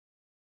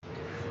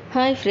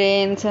Hi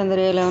friends,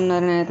 అందరూ ఎలా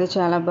ఉన్నారు? నేనైతే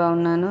చాలా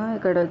బాగున్నాను.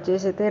 ఇక్కడ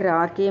వచ్చేసి అయితే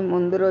రాఖీ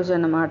ముందు రోజు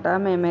అనమాట.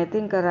 మేమైతే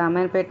ఇంకా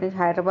రామాయణపేట నుంచి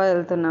హైదరాబాద్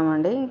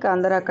వెళ్తున్నామండి. ఇంకా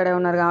అందరూ అక్కడే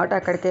ఉన్నారు కాబట్టి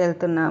అక్కడికే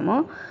వెళ్తున్నాము.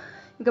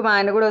 ఇంకా మా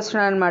ఆయన కూడా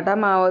వస్తున్నాడు అనమాట.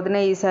 మా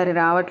వదిన ఈసారి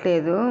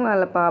రావట్లేదు,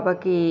 వాళ్ళ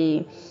పాపకి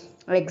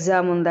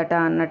ఎగ్జామ్ ఉందట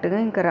అన్నట్టుగా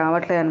ఇంకా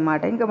రావట్లేదు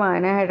అనమాట. ఇంకా మా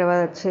ఆయన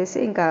హైదరాబాద్ వచ్చేసి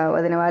ఇంకా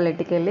వదిన వాళ్ళ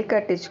ఇంటికి వెళ్ళి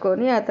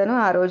కట్టించుకొని అతను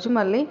ఆ రోజు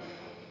మళ్ళీ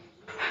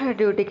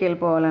డ్యూటీకి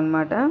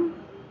వెళ్ళిపోవాలన్నమాట.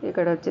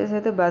 ఇక్కడ వచ్చేసి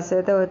అయితే బస్సు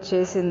అయితే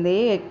వచ్చేసింది,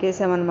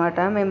 ఎక్కేసామన్నమాట.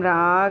 మేము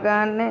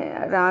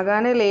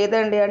రాగానే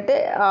లేదండి, అంటే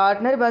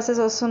ఆర్డినరీ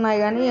బస్సెస్ వస్తున్నాయి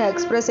కానీ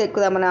ఎక్స్ప్రెస్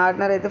ఎక్కుదామని,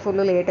 ఆర్డినరీ అయితే ఫుల్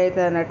లేట్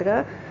అవుతుంది అన్నట్టుగా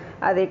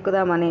అది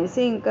ఎక్కుదామనేసి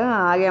ఇంకా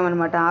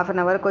ఆగామన్నమాట.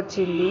 1/2 అవర్కి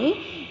వచ్చింది.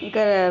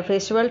 ఇంకా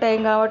ఫెస్టివల్ టైం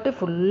కాబట్టి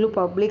ఫుల్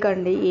పబ్లిక్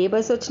అండి. ఏ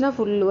బస్సు వచ్చినా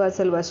ఫుల్,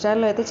 అసలు బస్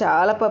స్టాండ్లో అయితే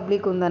చాలా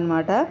పబ్లిక్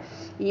ఉందన్నమాట.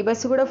 ఈ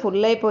బస్సు కూడా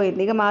ఫుల్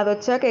అయిపోయింది. ఇక మాది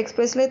వచ్చాక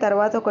ఎక్స్ప్రెస్లో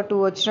తర్వాత ఒక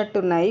 2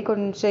 వచ్చినట్టున్నాయి.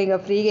 కొంచెం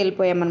ఇక ఫ్రీగా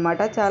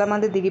వెళ్ళిపోయామన్నమాట.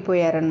 చాలామంది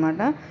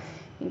దిగిపోయారనమాట.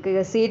 ఇక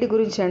సీటు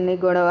గురించి అండి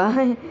గొడవ.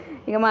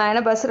 ఇక మా ఆయన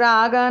బస్సు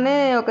రాగానే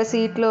ఒక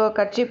సీట్లో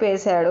కర్చీప్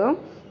వేసాడు.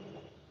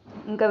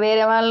 ఇంకా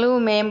వేరే వాళ్ళు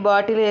మేము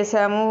బాటిల్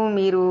వేసాము,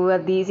 మీరు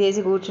అది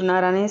తీసేసి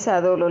కూర్చున్నారనేసి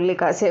అదో లొల్లి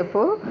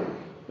కాసేపు.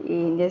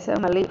 ఏం చేసాం,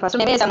 మళ్ళీ ఫస్ట్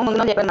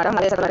చెప్పాను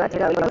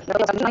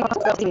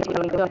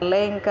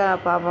ఇంకా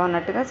పాపం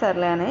అన్నట్టుగా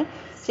సర్లే అని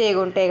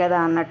చేయగుంటే కదా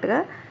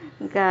అన్నట్టుగా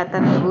ఇంకా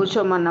తను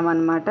కూర్చోమన్నాం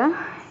అనమాట.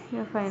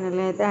 ఇక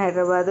ఫైనల్లీ అయితే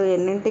హైదరాబాదు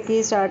ఎన్నింటికి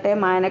స్టార్ట్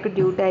అయ్యి మా ఆయనకు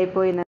డ్యూటీ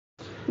అయిపోయింది.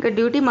 ఇంకా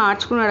డ్యూటీ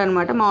మార్చుకున్నాడు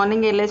అనమాట.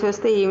 మార్నింగ్ వెళ్ళేసి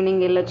వస్తే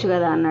ఈవినింగ్ వెళ్ళొచ్చు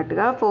కదా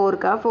అన్నట్టుగా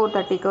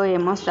 4:30కో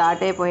ఏమో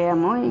స్టార్ట్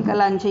అయిపోయాము. ఇంకా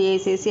లంచ్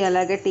చేసేసి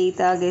అలాగే టీ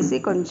తాగేసి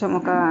కొంచెం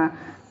ఒక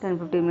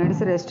 10-15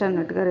 మినిట్స్ రెస్ట్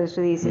అన్నట్టుగా రెస్ట్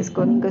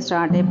తీసేసుకొని ఇంకా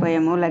స్టార్ట్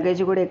అయిపోయాము.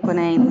 లగేజ్ కూడా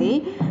ఎక్కువనే అయింది.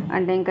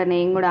 అంటే ఇంకా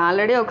నేను కూడా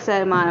ఆల్రెడీ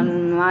ఒకసారి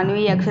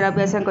మానవి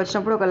అక్షరాభ్యాసానికి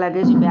వచ్చినప్పుడు ఒక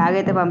లగేజ్ బ్యాగ్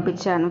అయితే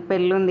పంపించాను.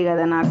 పెళ్ళి ఉంది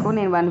కదా నాకు,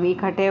 నేను 1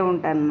 వీక్ అటే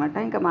ఉంటాను అనమాట.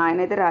 ఇంకా మా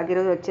ఆయన అయితే రాఖీ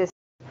రోజు వచ్చేసి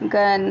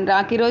ఇంకా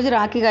రాఖీ రోజు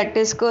రాఖీ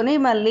కట్టేసుకొని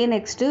మళ్ళీ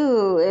నెక్స్ట్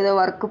ఏదో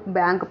వర్క్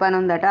బ్యాంక్ పని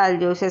ఉందట, అది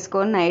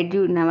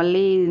చూసేసుకొని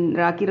మళ్ళీ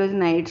రాఖీ రోజు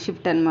నైట్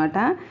షిఫ్ట్ అనమాట.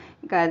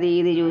 ఇంకా అది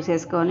ఇది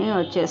చూసేసుకొని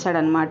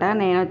వచ్చేసాడనమాట.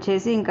 నేను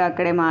వచ్చేసి ఇంకా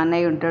అక్కడే మా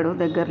అన్నయ్య ఉంటాడు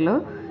దగ్గరలో,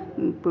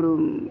 ఇప్పుడు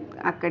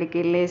అక్కడికి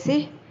వెళ్ళేసి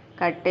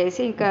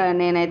కట్టేసి ఇంకా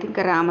నేనైతే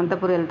ఇంకా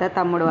రామంతపూర్ వెళ్తా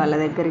తమ్ముడు వాళ్ళ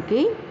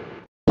దగ్గరికి.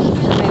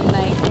 మేము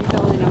నైట్ ఇంకా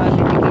వదిన వాళ్ళ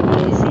ఇంటికి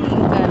వెళ్ళేసి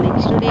ఇంకా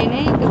నెక్స్ట్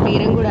డేనే ఇంకా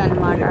బీరంగూడ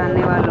అనమాట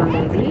అనేవాళ్ళు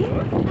ఉండేది.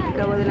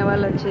 ఇంకా వదిన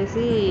వాళ్ళు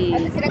వచ్చేసి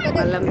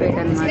మల్లంపేట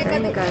అనమాట.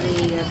 ఇంకా అది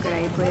అక్కడ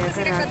అయిపోయాక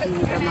రాత్రి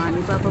ఇంకా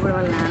మాని పాప కూడా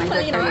వాళ్ళ నాన్న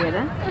కట్టాలి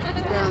కదా.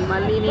 ఇంకా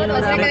మళ్ళీ నేను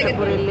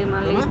రామంతపూర్ వెళ్ళి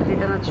మళ్ళీ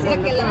రిటర్న్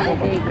వచ్చినందుకు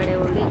అంటే ఇక్కడే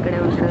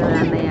ఉంటాడు కదా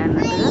అన్నయ్య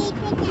అన్నట్టుగా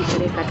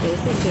ఇక్కడే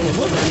కట్టేసి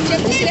ఇంకెళ్ళిపోతాను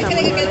అనమాట. ఇంకా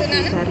తమ్ముడు వాళ్ళకి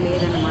ఈసారి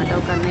లేదనమాట,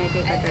 ఒక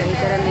అన్నయ్యకే కట్టాడు.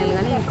 ఇతర అన్నయ్యలు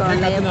కానీ ఇంకో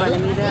అన్నయ్య పని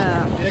మీద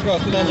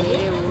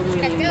వేరే ఊరు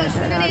వెళ్ళిందట,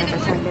 రాడట,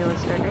 సండే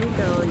వస్తాడట.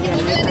 ఇంకా ఈ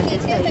అన్నయ్య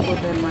కట్టేస్తే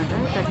అయిపోతుంది అనమాట.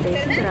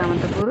 కట్టేసి ఇంకా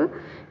రామంతపూర్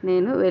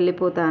నేను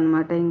వెళ్ళిపోతాను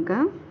అనమాట.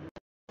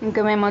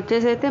 ఇంకా మేము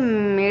వచ్చేసి అయితే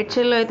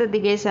మేడ్చల్లో అయితే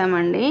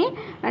దిగేసామండి.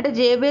 అంటే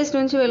జేబీఎస్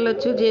నుంచి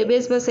వెళ్ళొచ్చు,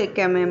 జేబీఎస్ బస్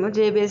ఎక్కాము మేము.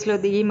 జేబీఎస్లో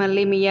దిగి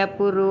మళ్ళీ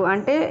మియాపూర్,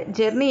 అంటే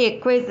జర్నీ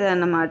ఎక్కువ అవుతుంది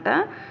అన్నమాట.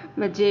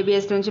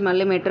 జేబీఎస్ నుంచి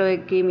మళ్ళీ మెట్రో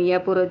ఎక్కి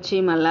మియాపూర్ వచ్చి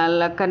మళ్ళీ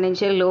అక్కడి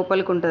నుంచే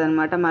లోపలికి ఉంటుంది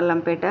అనమాట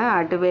మల్లంపేట.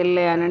 అటు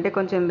వెళ్ళే అని అంటే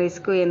కొంచెం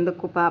రిస్క్,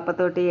 ఎందుకు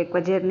పాపతోటి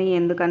ఎక్కువ జర్నీ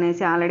ఎందుకు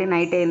అనేసి ఆల్రెడీ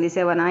నైట్ అయింది,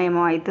 7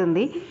 ఏమో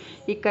అవుతుంది.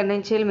 ఇక్కడ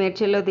నుంచి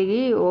మేడ్చల్లో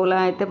దిగి ఓలా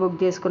అయితే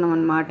బుక్ చేసుకున్నాం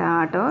అనమాట,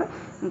 ఆటో.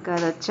 ఇంకా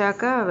అది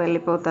వచ్చాక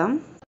వెళ్ళిపోతాం.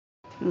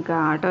 ఇంకా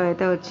ఆటో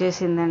అయితే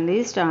వచ్చేసిందండి,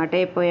 స్టార్ట్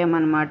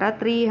అయిపోయామన్నమాట.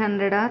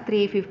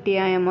 350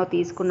 ఏమో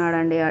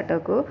తీసుకున్నాడండి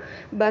ఆటోకు.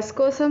 బస్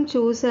కోసం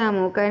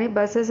చూసాము కానీ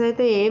బస్సెస్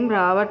అయితే ఏం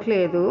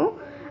రావట్లేదు.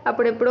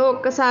 అప్పుడెప్పుడో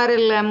ఒక్కసారి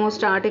వెళ్ళాము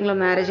స్టార్టింగ్లో,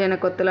 మ్యారేజ్ అయిన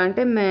కొత్తలో.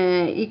 అంటే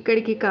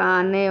ఇక్కడికి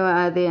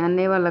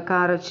అన్నయ్య వాళ్ళ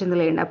కార్ వచ్చింది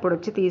లేండి, అప్పుడు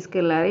వచ్చి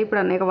తీసుకెళ్ళారు.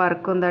 ఇప్పుడు అన్నయ్యకి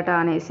వర్క్ ఉందట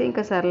అనేసి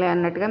ఇంకా సర్లే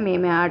అన్నట్టుగా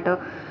మేమే ఆటో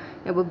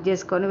బుక్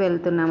చేసుకొని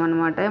వెళ్తున్నాం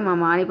అనమాట. మా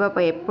మానిపాప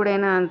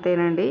ఎప్పుడైనా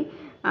అంతేనండి,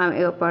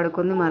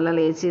 పడుకుంది మళ్ళీ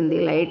లేచింది,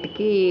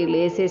 లైట్కి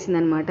లేసేసింది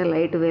అనమాట,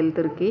 లైట్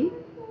వెలుతురికి.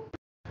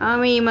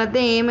 ఆమె ఈ మధ్య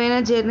ఏమైనా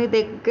జర్నీ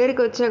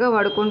దగ్గరికి వచ్చాక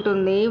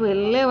పడుకుంటుంది,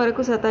 వెళ్ళే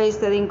వరకు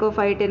సతాయిస్తుంది. ఇంకో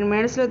 5-10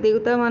 మినిట్స్లో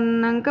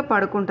దిగుతామన్నాక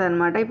పడుకుంటుంది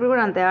అనమాట. ఇప్పుడు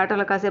కూడా అంతే,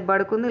 ఆటోలో కాసేపు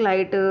పడుకుంది,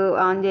 లైట్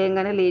ఆన్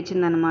చేయగానే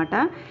లేచిందనమాట.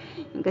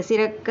 ఇంకా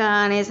సిరక్క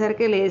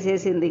అనేసరికి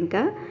లేసేసింది.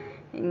 ఇంకా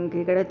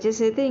ఇక్కడ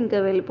వచ్చేసి అయితే ఇంకా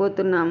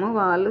వెళ్ళిపోతున్నాము.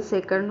 వాళ్ళు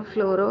 2nd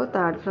ఫ్లోరో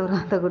 3rd ఫ్లోరో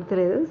అంత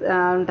గుర్తులేదు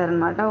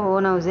ఉంటారనమాట,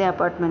 ఓన్ హౌసే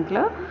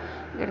అపార్ట్మెంట్లో.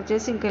 ఇక్కడ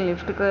వచ్చేసి ఇంకా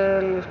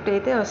లిఫ్ట్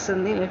అయితే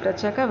వస్తుంది, లిఫ్ట్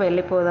వచ్చాక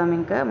వెళ్ళిపోదాం.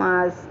 ఇంకా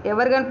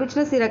ఎవరు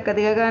కనిపించినా సిరక్క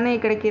దిగగానే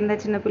ఇక్కడ కింద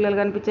చిన్నపిల్లలు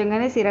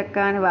కనిపించగానే సిరక్క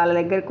అని వాళ్ళ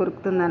దగ్గర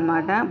కురుకుతుంది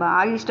అనమాట.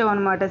 బాగా ఇష్టం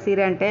అనమాట సిర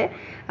అంటే.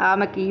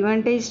 ఆమెకి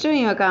ఈమంటే ఇష్టం,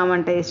 ఈమెకి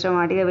ఆమంటే ఇష్టం.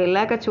 వాటిగా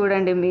వెళ్ళాక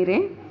చూడండి మీరే.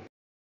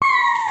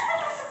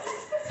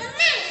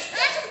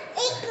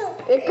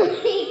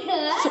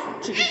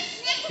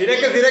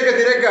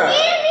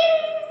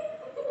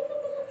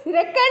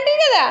 సిరక్క అంటే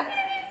కదా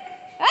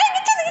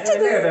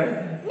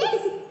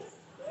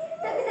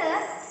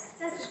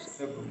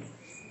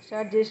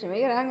స్టార్ట్ చేసినాం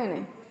ఇక రాగానే.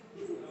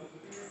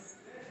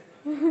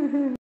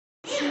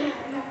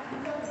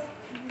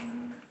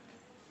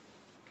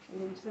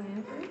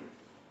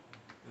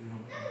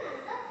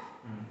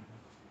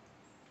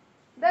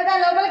 దాదా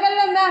లోపలికి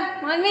వెళ్దాం. దా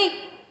మాన్వి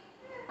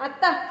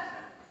అత్త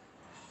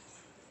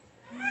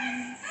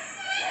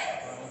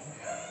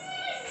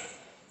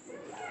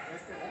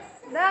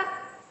దా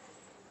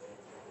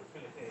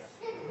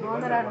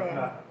బాగున్నారా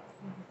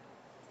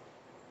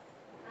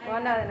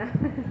బాగున్నారా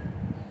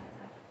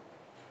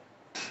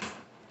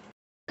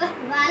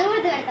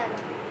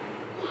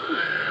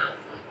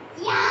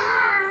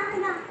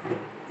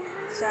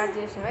స్టార్ట్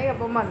చేసినావా ఇక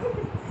బొమ్మలు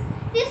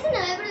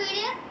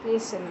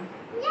తీస్తున్నా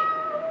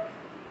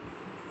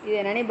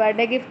ఇదేనా నీ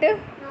బర్త్డే గిఫ్ట్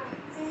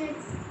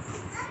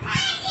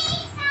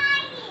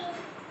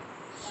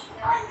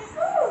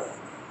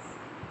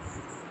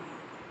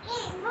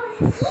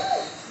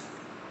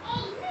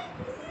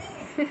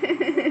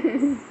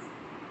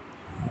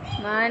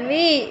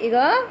మాన్వి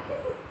ఇగో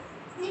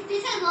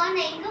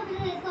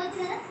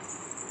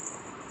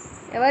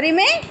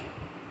ఎవరిమే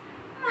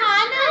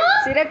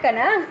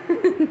సిరక్కనా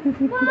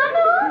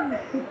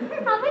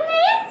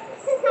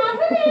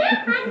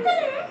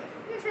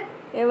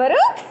ఎవరు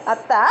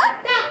అత్త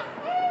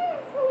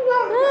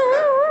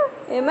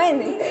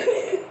ఏమైంది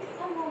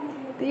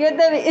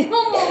తీయొద్దవి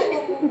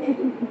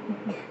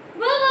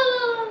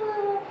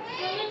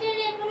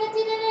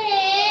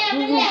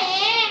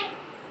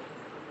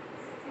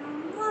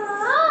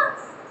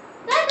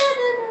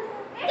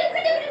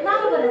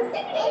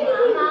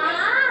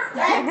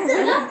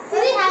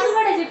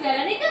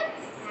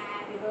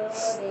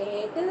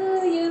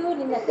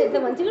ఎంత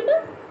మంచిగా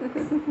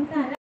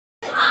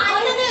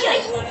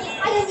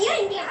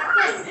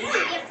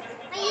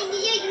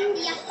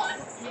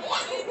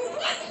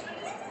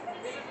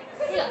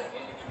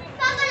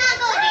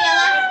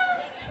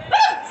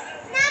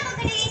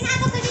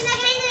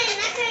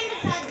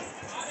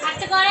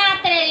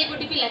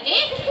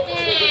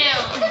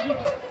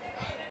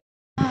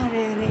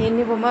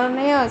ఎన్ని బొమ్మలు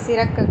ఉన్నాయో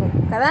సిరక్కకు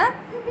కదా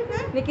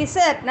నీకు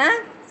ఇస్తే అట్నా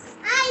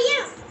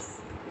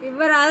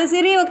ఇవ్వరాదు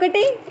సిరి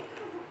ఒకటి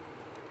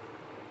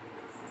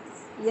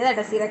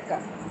ఏదట సిరక్క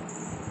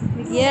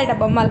నీకు ఏదట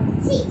బొమ్మలు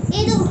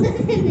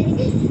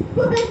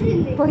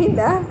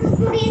పోయిందా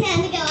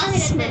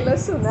స్మెల్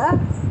వస్తుందా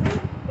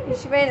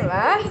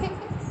ఇష్టమైనవా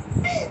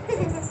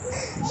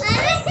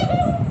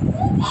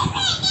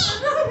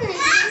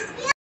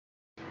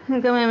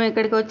ఇంకా మేము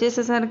ఇక్కడికి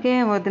వచ్చేసేసరికి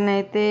వదిన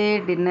అయితే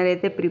డిన్నర్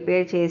అయితే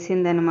ప్రిపేర్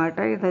చేసిందనమాట.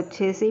 ఇది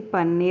వచ్చేసి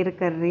పన్నీర్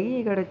కర్రీ,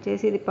 ఇక్కడ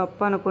వచ్చేసి ఇది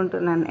పప్పు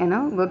అనుకుంటున్నాను నేను,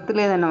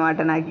 గుర్తులేదన్నమాట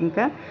నాకు.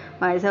 ఇంకా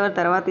మైసవర్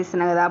తర్వాత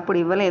ఇస్తున్నా కదా, అప్పుడు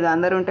ఇవ్వలేదు,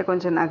 అందరూ ఉంటే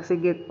కొంచెం నాకు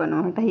సిగ్గు ఎక్కువ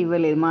అనమాట,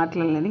 ఇవ్వలేదు,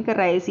 మాట్లాడలేదు. ఇంకా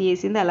రైస్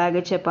చేసింది,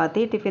 అలాగే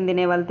చపాతి. టిఫిన్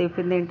తినేవాళ్ళు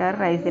టిఫిన్ తింటారు,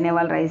 రైస్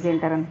తినేవాళ్ళు రైస్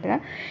తింటారు అంతగా.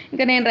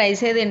 ఇంకా నేను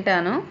రైసే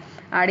తింటాను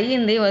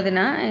అడిగింది వదిన,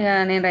 ఇక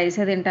నేను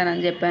రైసే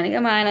తింటానని చెప్పాను.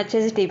 ఇక మా ఆయన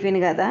వచ్చేసి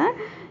టిఫిన్ కదా,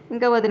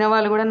 ఇంకా వదిన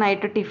వాళ్ళు కూడా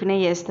నైట్ టిఫినే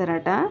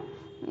చేస్తారట,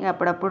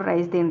 అప్పుడప్పుడు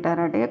రైస్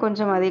తింటారట.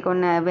 కొంచెం అది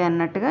కొన్ని అవి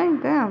అన్నట్టుగా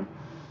ఇంకా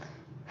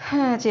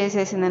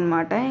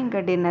చేసేసిందనమాట. ఇంకా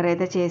డిన్నర్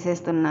అయితే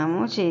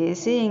చేసేస్తున్నాము.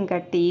 చేసి ఇంకా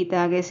టీ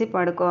తాగేసి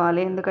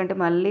పడుకోవాలి, ఎందుకంటే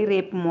మళ్ళీ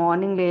రేపు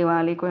మార్నింగ్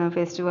లేవాలి, కొంచెం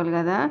ఫెస్టివల్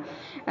కదా.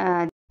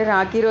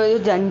 రాఖీ రోజు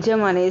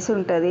జంజం అనేసి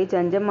ఉంటుంది,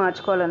 జంజం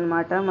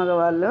మార్చుకోవాలన్నమాట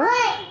మగవాళ్ళు.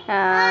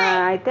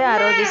 అయితే ఆ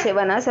రోజు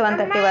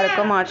 7:30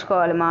 వరకు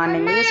మార్చుకోవాలి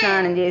మార్నింగ్.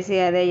 స్నానం చేసి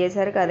అదే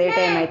అయ్యేసరికి అదే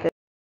టైం అవుతుంది.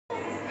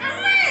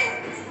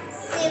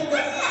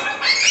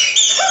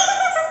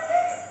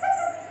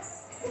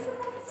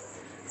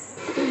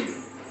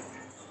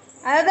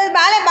 అదే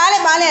బాలే బాలే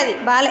బాలే అది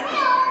బాలే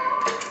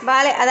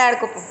బాలే అది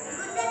ఆడుకోపు.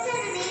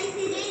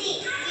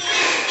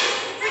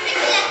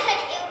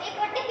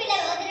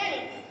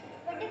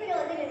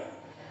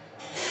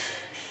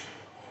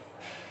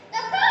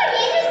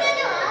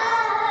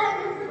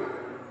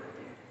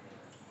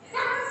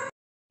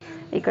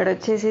 ఇక్కడ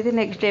వచ్చేసి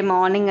నెక్స్ట్ డే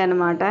మార్నింగ్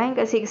అనమాట.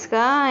 ఇంకా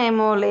 6గా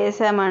ఏమో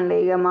లేసామండి.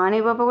 ఇక మాని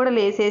పాప కూడా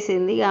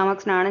లేసేసింది. ఇక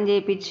ఆమెకు స్నానం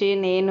చేయించి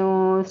నేను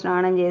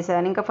స్నానం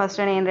చేశాను. ఇంకా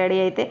ఫస్ట్ నేను రెడీ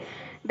అయితే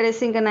డ్రెస్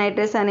ఇంకా నైట్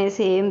డ్రెస్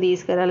అనేసి ఏం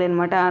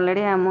తీసుకురాలన్నమాట.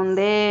 ఆల్రెడీ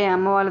ముందే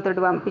అమ్మ వాళ్ళతో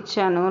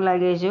పంపించాను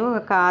లగేజ్,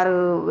 కారు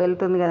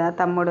వెళ్తుంది కదా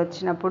తమ్ముడు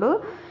వచ్చినప్పుడు.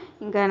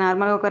 ఇంకా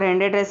నార్మల్గా ఒక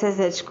 2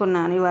 డ్రెస్సెస్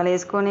తెచ్చుకున్నాను, ఇవాళ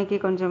వేసుకోనికి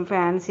కొంచెం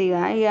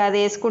ఫ్యాన్సీగా. ఇక అది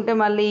వేసుకుంటే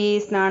మళ్ళీ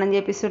స్నానం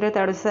చేపిస్తుంటే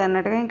తడుస్తుంది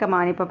అన్నట్టుగా, ఇంకా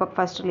మాని పాపకు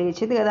ఫస్ట్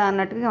లేచింది కదా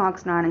అన్నట్టుగా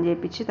మాకు స్నానం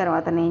చేయించి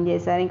తర్వాత నేను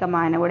చేశాను. ఇంకా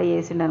మా ఆయన కూడా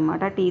చేసిండు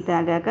అనమాట. టీ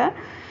తాగాక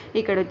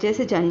ఇక్కడ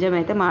వచ్చేసి జంజం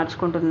అయితే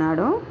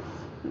మార్చుకుంటున్నాడు.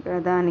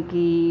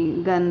 దానికి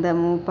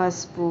గంధము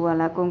పసుపు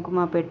అలా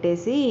కుంకుమ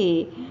పెట్టేసి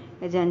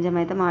జంజం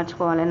అయితే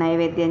మార్చుకోవాలి,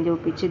 నైవేద్యం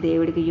చూపించి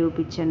దేవుడికి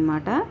చూపించి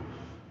అనమాట.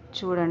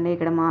 చూడండి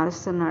ఇక్కడ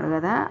మారుస్తున్నాడు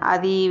కదా,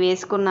 అది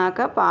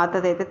వేసుకున్నాక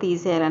పాతదైతే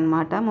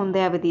తీసేయాలన్నమాట,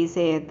 ముందే అవి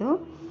తీసేయద్దు.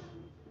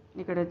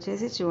 ఇక్కడ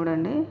వచ్చేసి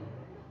చూడండి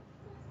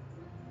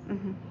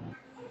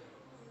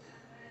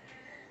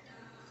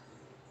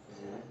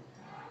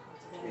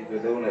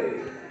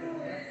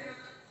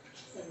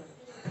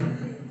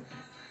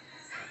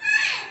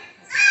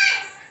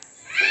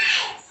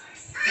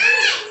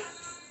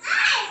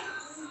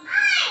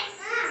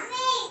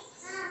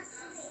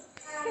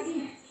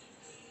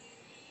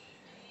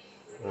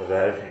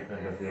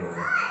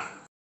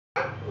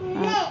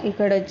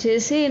ఇక్కడ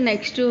వచ్చేసి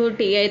నెక్స్ట్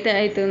టీ అయితే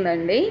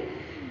అవుతుందండి.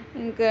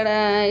 ఇక్కడ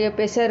ఇక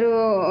పెసరు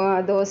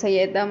దోశ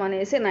చేద్దాం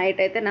అనేసి నైట్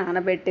అయితే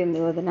నానబెట్టింది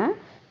వదిన.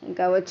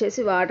 ఇంకా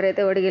వచ్చేసి వాటర్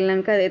అయితే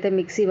ఉడికినాక అదైతే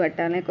మిక్సీ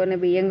పట్టాలి. కొన్ని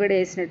బియ్యం కూడా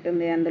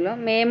వేసినట్టుంది అందులో.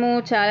 మేము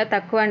చాలా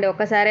తక్కువ అండి,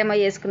 ఒక్కసారేమో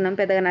చేసుకున్నాం,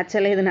 పెద్దగా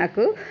నచ్చలేదు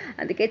నాకు,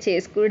 అందుకే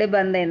చేసుకుంటే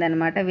బంద్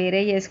అయిందనమాట.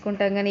 వేరే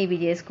చేసుకుంటాం కానీ ఇవి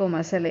చేసుకోము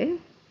అసలే.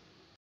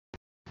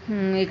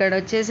 ఇక్కడ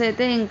వచ్చేసి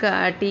అయితే ఇంకా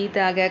టీ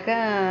తాగాక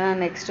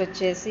నెక్స్ట్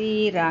వచ్చేసి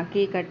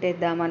రాఖీ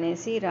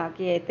కట్టేద్దామనేసి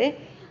రాఖీ అయితే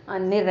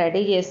అన్నీ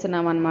రెడీ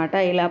చేస్తున్నాం అనమాట.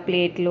 ఇలా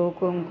ప్లేట్లు,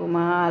 కుంకుమ,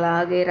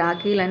 అలాగే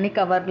రాఖీలన్నీ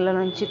కవర్ల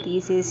నుంచి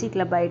తీసేసి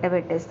ఇట్లా బయట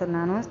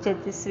పెట్టేస్తున్నాను.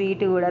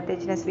 స్వీట్ కూడా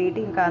తెచ్చిన స్వీట్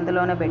ఇంకా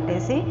అందులోనే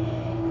పెట్టేసి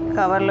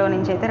కవర్లో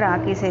నుంచి అయితే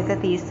రాఖీస్ అయితే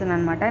తీస్తున్నాను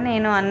అనమాట.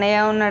 నేను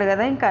అన్నయ్య ఉన్నాడు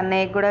కదా, ఇంకా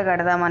అన్నయ్యకి కూడా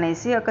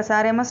కడదామనేసి.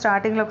 ఒకసారేమో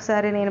స్టార్టింగ్లో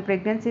ఒకసారి నేను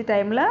ప్రెగ్నెన్సీ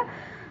టైంలో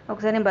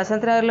ఒకసారి నేను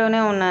బసంతరావులోనే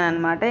ఉన్నాను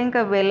అనమాట.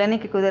 ఇంకా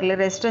వెళ్ళనికి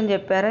కుదరలేదు, రెస్ట్ అని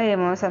చెప్పారో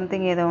ఏమో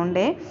సంథింగ్ ఏదో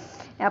ఉండే,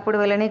 అప్పుడు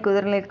వెళ్ళని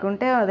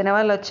కుదరలేకుంటే వదిన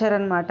వాళ్ళు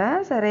వచ్చారనమాట.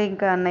 సరే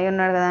ఇంకా అన్నయ్య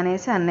ఉన్నాడు కదా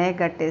అనేసి అన్నయ్యకి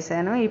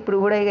కట్టేశాను. ఇప్పుడు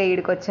కూడా ఇక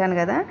ఈడికి వచ్చాను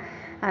కదా,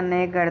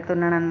 అన్నయ్యకి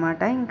కడుతున్నాను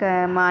అనమాట. ఇంకా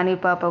మాని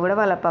పాప కూడా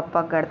వాళ్ళ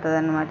పప్పకి కడుతుంది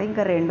అనమాట.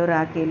 ఇంకా 2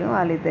 రాఖీలు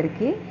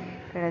వాళ్ళిద్దరికి.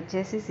 ఇక్కడ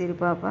వచ్చేసి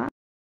సిరిపాప.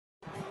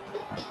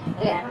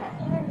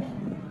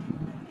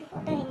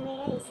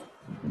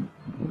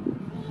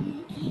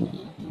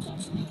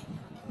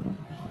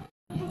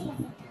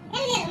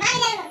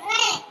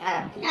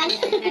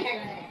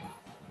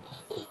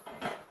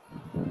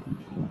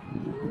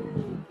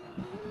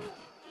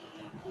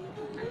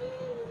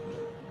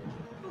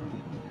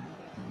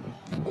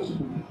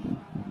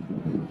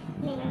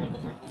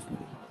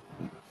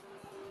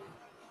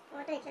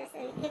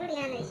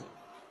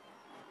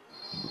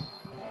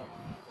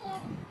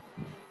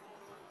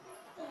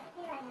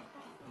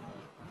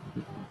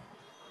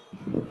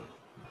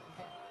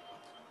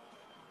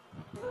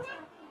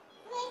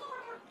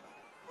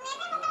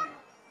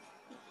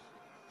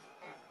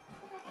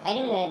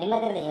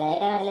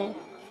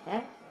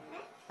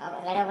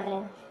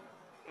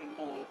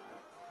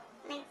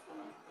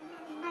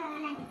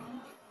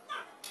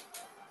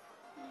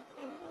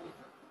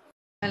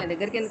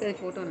 దగ్గరికి ఎందుకు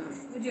ఫోటో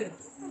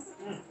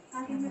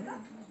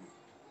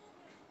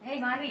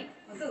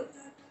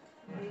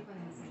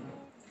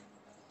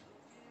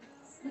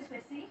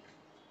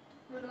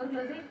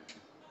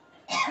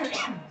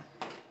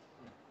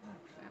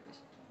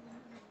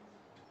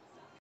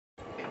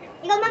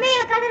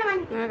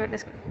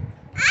కట్టేసుకో.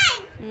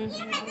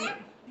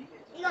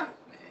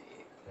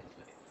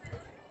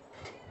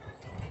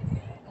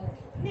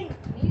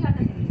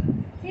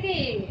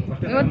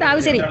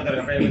 తాగు సిరి.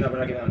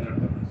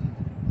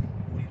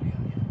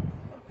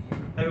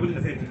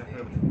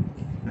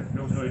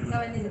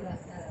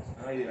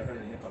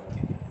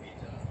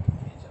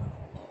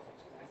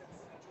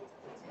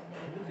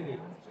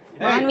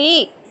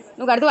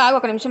 నువ్వు కడుతూ ఆగు,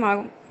 ఒక నిమిషం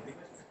ఆగు.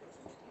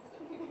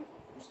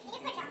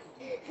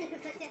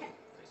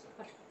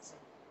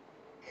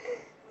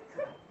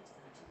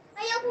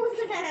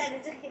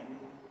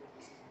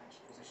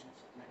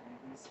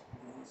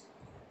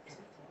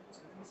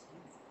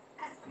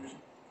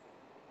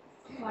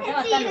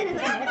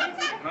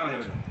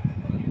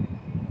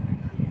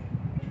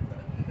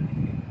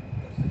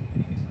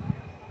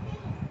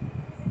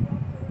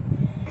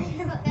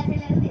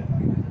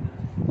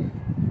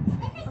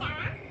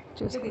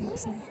 చూసుకుని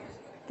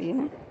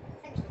తీనా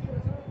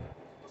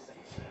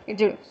ఇటు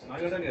చూడు,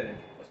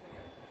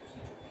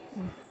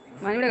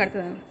 మనీ కూడా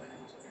కడుతుందా?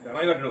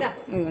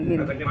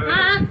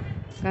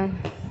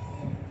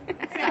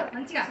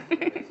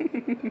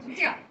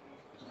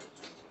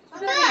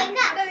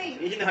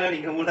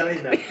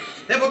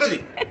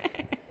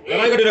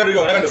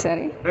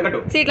 సరే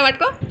సీట్లు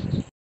పట్టుకో.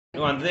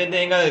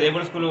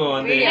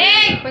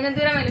 కొంచెం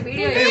దూరం వెళ్ళి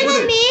వీడియో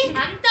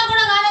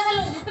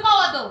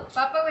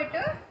పప్ప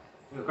పెట్టు.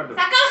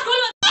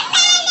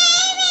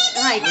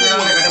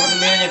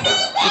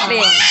 ఇట్లే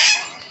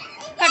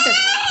కట్టు.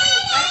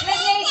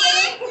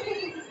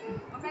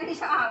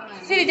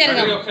 సిరి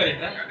జరుగు,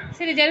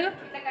 సిరి జరుగు.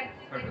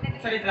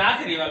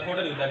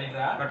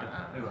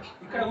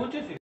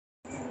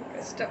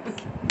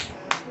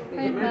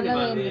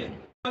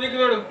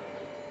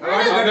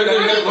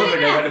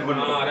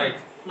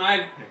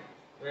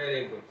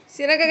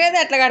 సిరకైతే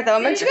అట్లా కడతావా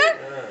మంచిగా?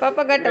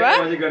 పప్ప కట్టవా?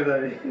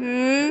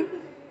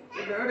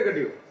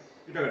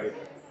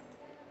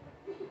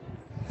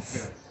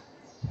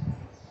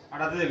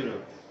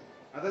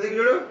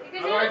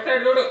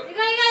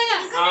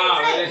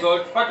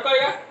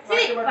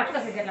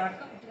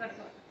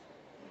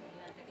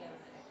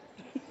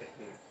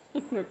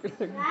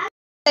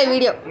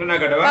 వీడియో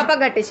పాప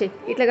కట్టేసి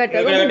ఇట్లా కట్టు,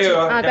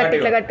 కట్టు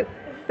ఇట్లా కట్టు,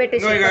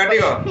 పెట్టేసి ఇట్లా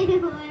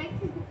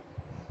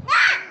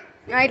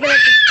పెట్టు.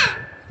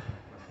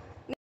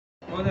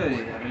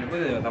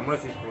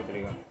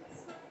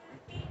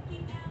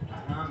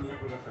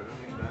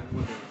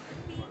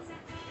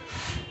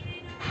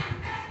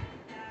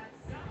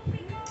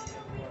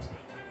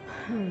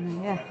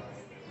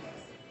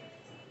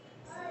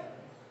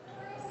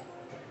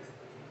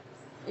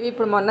 ఇవి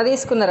ఇప్పుడు మొన్న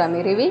తీసుకున్నారా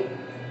మీరు? ఇవి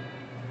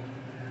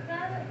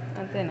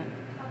అంతేనా?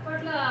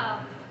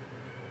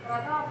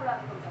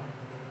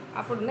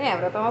 అప్పుడు ఉన్నాయా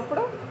వ్రతం?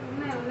 అప్పుడు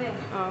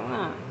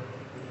అవునా?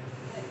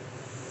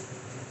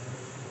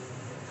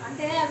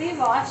 అంటే అవి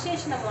వాష్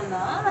చేసిన మొన్న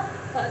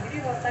అది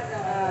కొత్తగా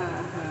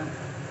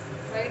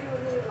బయట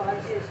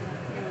వాష్ చేసిన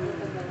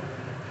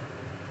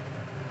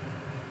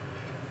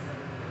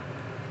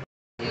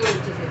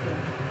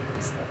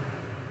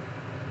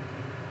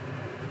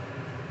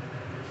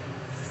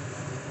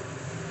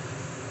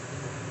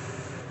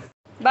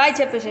బాయ్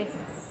చెప్పేసి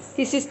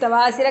కిసి ఇస్తావా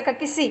సిరక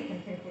కిసి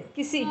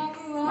కిసి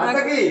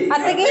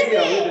అత్తకి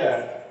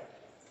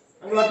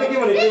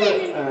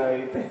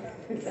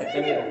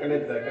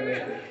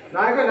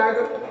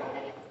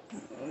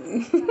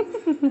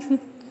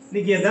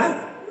నీకేదా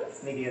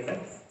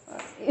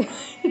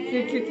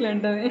ఇట్లా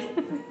అంటది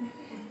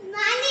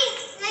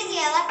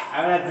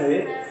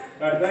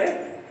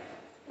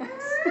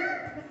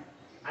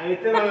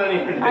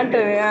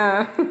అంటది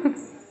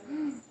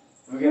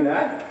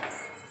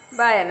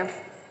బాయ్ అన్న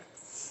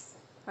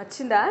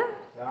వచ్చిందా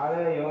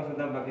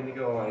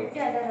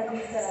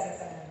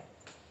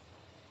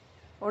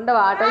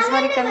ఉండవా ఆటోస్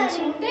మరి ఇక్కడ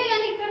నుంచి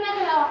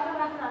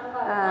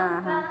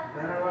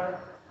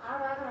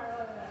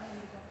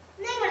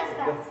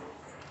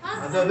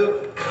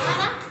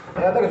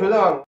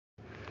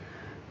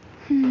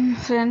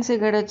ఫ్రెండ్స్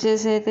ఇక్కడ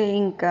వచ్చేసి అయితే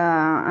ఇంకా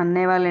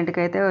అన్నయ్య వాళ్ళ ఇంటికి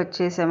అయితే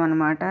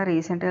వచ్చేసామన్నమాట.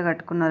 రీసెంట్గా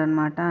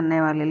కట్టుకున్నారనమాట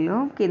అన్నయ్య వాళ్ళ ఇల్లు.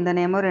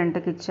 కిందనేమో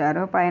రెంట్కి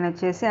ఇచ్చారు, పైన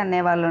వచ్చేసి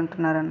అన్నయ్య వాళ్ళు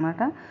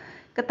ఉంటున్నారనమాట.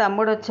 ఇంకా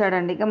తమ్ముడు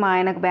వచ్చాడండి. ఇక మా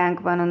ఆయనకు బ్యాంక్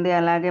పని ఉంది,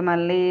 అలాగే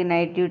మళ్ళీ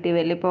నైట్ డ్యూటీ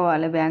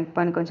వెళ్ళిపోవాలి. బ్యాంక్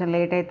పని కొంచెం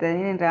లేట్ అవుతుంది,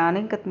 నేను రాను,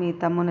 ఇంకా మీ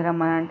తమ్ముని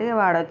రమ్మనంటే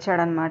వాడు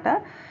వచ్చాడనమాట.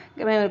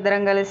 ఇంకా మేము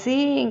ఇద్దరం కలిసి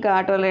ఇంకా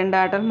ఆటోలు 2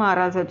 ఆటోలు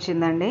మారాల్సి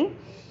వచ్చిందండి.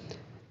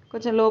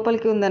 కొంచెం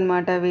లోపలికి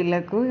ఉందన్నమాట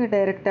వీళ్ళకు. ఇక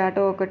డైరెక్ట్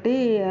ఆటో ఒకటి,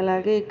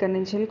 అలాగే ఇక్కడ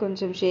నుంచి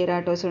కొంచెం షేర్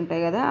ఆటోస్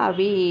ఉంటాయి కదా,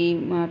 అవి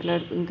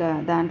ఇంకా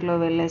దాంట్లో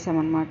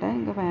వెళ్ళేసామన్నమాట.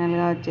 ఇంకా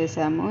ఫైనల్గా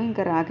వచ్చేసాము.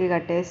 ఇంకా రాఖీ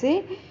కట్టేసి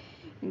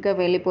ఇంకా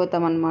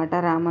వెళ్ళిపోతామన్నమాట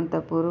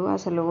రామంతపూరు.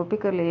 అసలు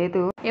ఓపిక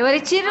లేదు.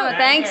 ఎవరిచ్చిర్రు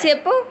థ్యాంక్స్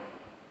చెప్పు,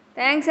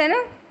 థ్యాంక్స్ అను.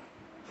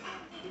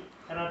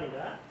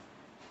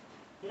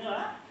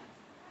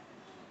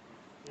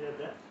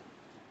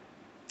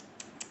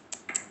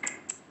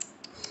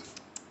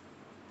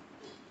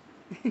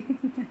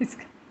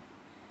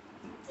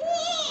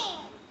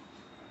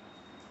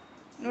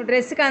 నువ్వు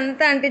డ్రెస్కి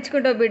అంతా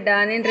అంటించుకుంటావు బిడ్డ,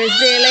 నేను డ్రెస్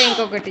చేయలే.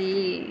 ఇంకొకటి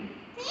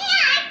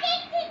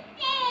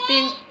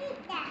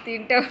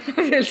తింటావు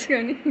తెలుసు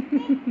కానీ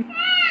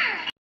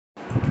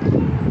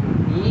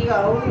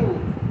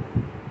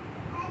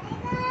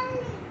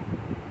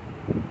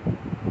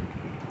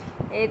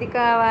ఏది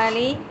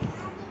కావాలి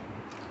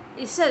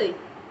ఇస్తుంది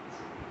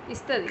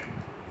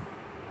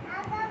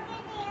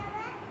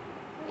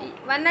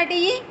వన్నటి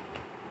ఇయ్యి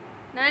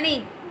నాని,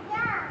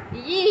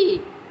 ఇయ్యి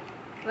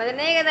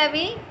వదినాయి కదా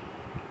అవి,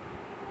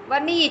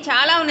 వన్నీ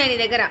చాలా ఉన్నాయి నీ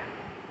దగ్గర.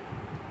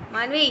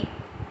 మాన్వి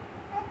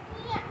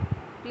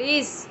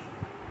ప్లీజ్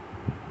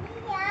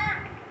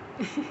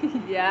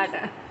యాట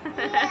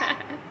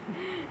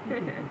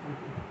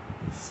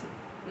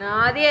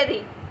నాది అది.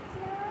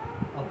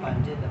 పని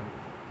చేద్దాం,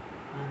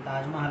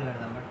 తాజ్మహల్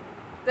కడదాం. బట్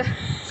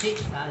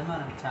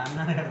తాజ్మహల్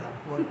చార్మినార్ కడదాం.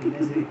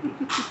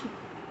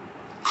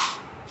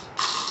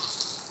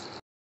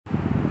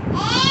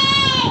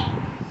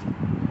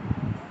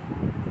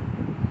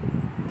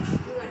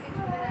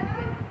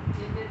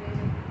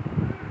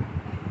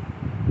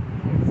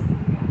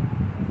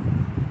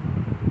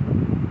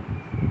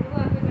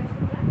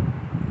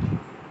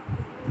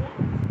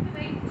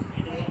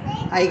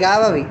 అవి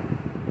కావవి.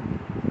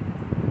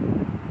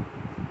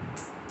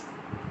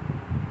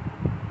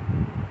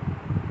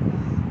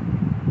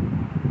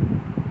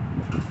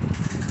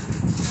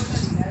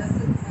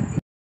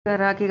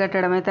 రాఖీ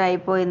కట్టడం అయితే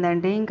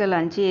అయిపోయిందండి. ఇంకా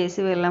లంచ్ చేసి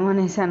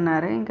వెళ్ళామనేసి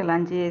అన్నారు. ఇంకా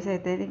లంచ్ చేసి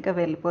అయితే ఇంకా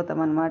వెళ్ళిపోతాం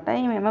అనమాట.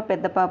 ఈమెమో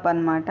పెద్ద పాప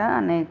అనమాట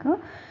అన్నయ్యకు.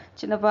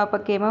 చిన్న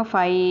పాపకేమో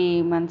 5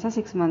 months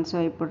 6 months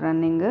ఇప్పుడు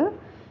రన్నింగ్.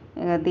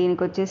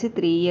 దీనికి వచ్చేసి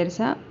 3 years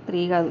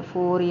 3 కాదు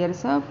 4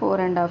 years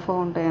 4.5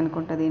 ఉంటాయి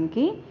అనుకుంటా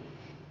దీనికి.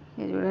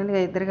 చూడండి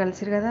ఇద్దరు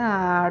కలిసిరు కదా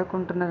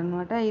ఆడుకుంటున్నారు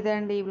అనమాట. ఇదే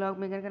అండి ఈ బ్లాగ్.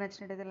 మీకు కనుక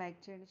నచ్చినట్టయితే లైక్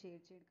చేయండి,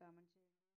 షేర్ చేయండి, కామెంట్ చేయండి.